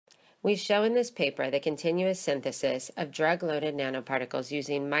We show in this paper the continuous synthesis of drug-loaded nanoparticles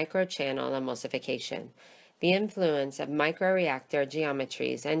using microchannel emulsification. The influence of microreactor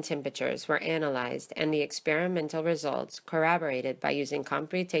geometries and temperatures were analyzed, and the experimental results corroborated by using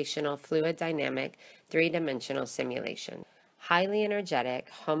computational fluid dynamic three-dimensional simulation. Highly energetic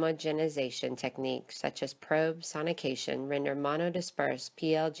homogenization techniques such as probe sonication render monodisperse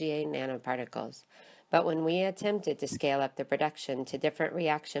PLGA nanoparticles. But when we attempted to scale up the production to different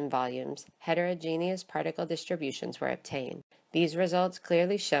reaction volumes, heterogeneous particle distributions were obtained. These results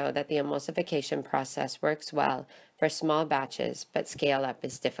clearly show that the emulsification process works well for small batches, but scale-up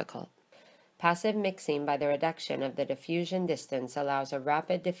is difficult. Passive mixing by the reduction of the diffusion distance allows a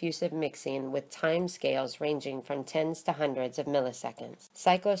rapid diffusive mixing with time scales ranging from tens to hundreds of milliseconds.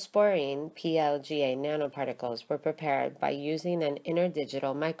 Cyclosporin PLGA nanoparticles were prepared by using an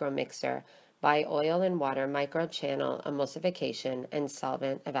interdigital micromixer by oil and water microchannel emulsification and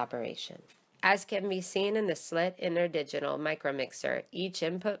solvent evaporation. As can be seen in the slit interdigital micromixer, each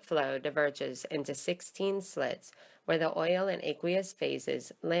input flow diverges into 16 slits where the oil and aqueous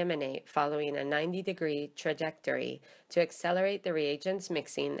phases laminate following a 90-degree trajectory to accelerate the reagents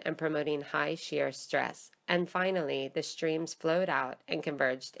mixing and promoting high shear stress. And finally, the streams flowed out and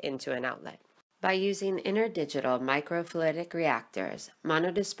converged into an outlet. By using interdigital microfluidic reactors,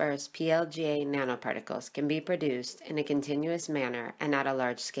 monodisperse PLGA nanoparticles can be produced in a continuous manner and at a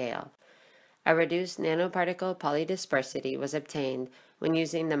large scale. A reduced nanoparticle polydispersity was obtained when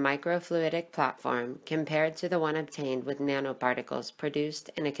using the microfluidic platform compared to the one obtained with nanoparticles produced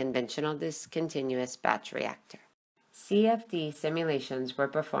in a conventional discontinuous batch reactor. CFD simulations were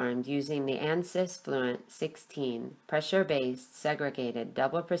performed using the ANSYS Fluent 16 pressure-based segregated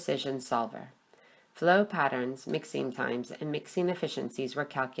double precision solver. Flow patterns, mixing times, and mixing efficiencies were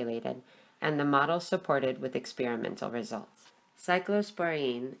calculated, and the model supported with experimental results.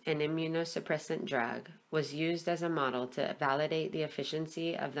 Cyclosporin, an immunosuppressant drug, was used as a model to validate the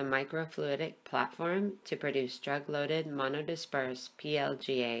efficiency of the microfluidic platform to produce drug-loaded monodisperse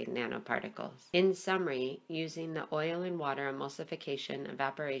PLGA nanoparticles. In summary, using the oil and water emulsification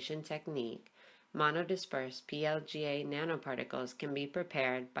evaporation technique, monodisperse PLGA nanoparticles can be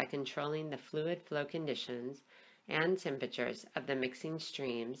prepared by controlling the fluid flow conditions and temperatures of the mixing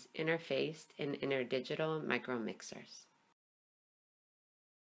streams interfaced in interdigital micromixers.